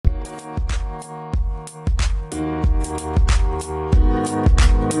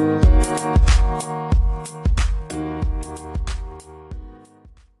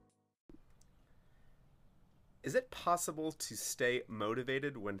possible to stay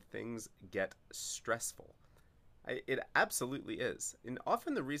motivated when things get stressful? It absolutely is. And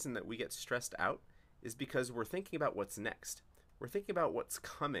often the reason that we get stressed out is because we're thinking about what's next. We're thinking about what's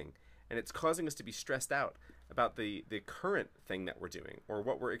coming, and it's causing us to be stressed out about the current thing that we're doing or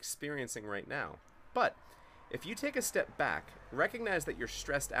what we're experiencing right now. But if you take a step back, recognize that you're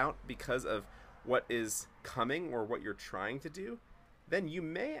stressed out because of what is coming or what you're trying to do, then you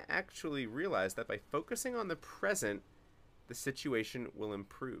may actually realize that by focusing on the present, the situation will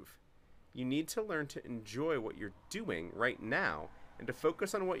improve. You need to learn to enjoy what you're doing right now and to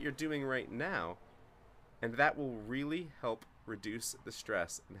focus on what you're doing right now, and that will really help reduce the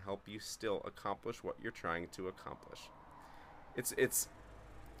stress and help you still accomplish what you're trying to accomplish. It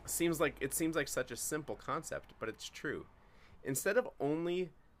seems like such a simple concept, but it's true. Instead of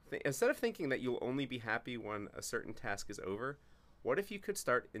thinking that you'll only be happy when a certain task is over, what if you could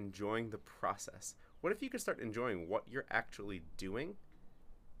start enjoying the process? What if you could start enjoying what you're actually doing?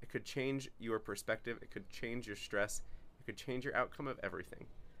 It could change your perspective. It could change your stress. It could change your outcome of everything.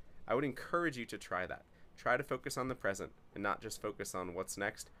 I would encourage you to try that. Try to focus on the present and not just focus on what's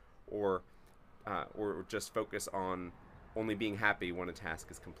next, or just focus on only being happy when a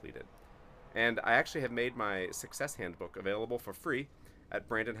task is completed. And I actually have made my success handbook available for free at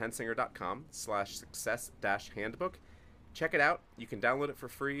brandonhensinger.com/success-handbook. Check it out. You can download it for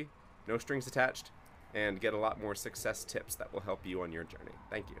free, no strings attached, and get a lot more success tips that will help you on your journey.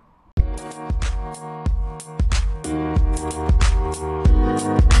 Thank you.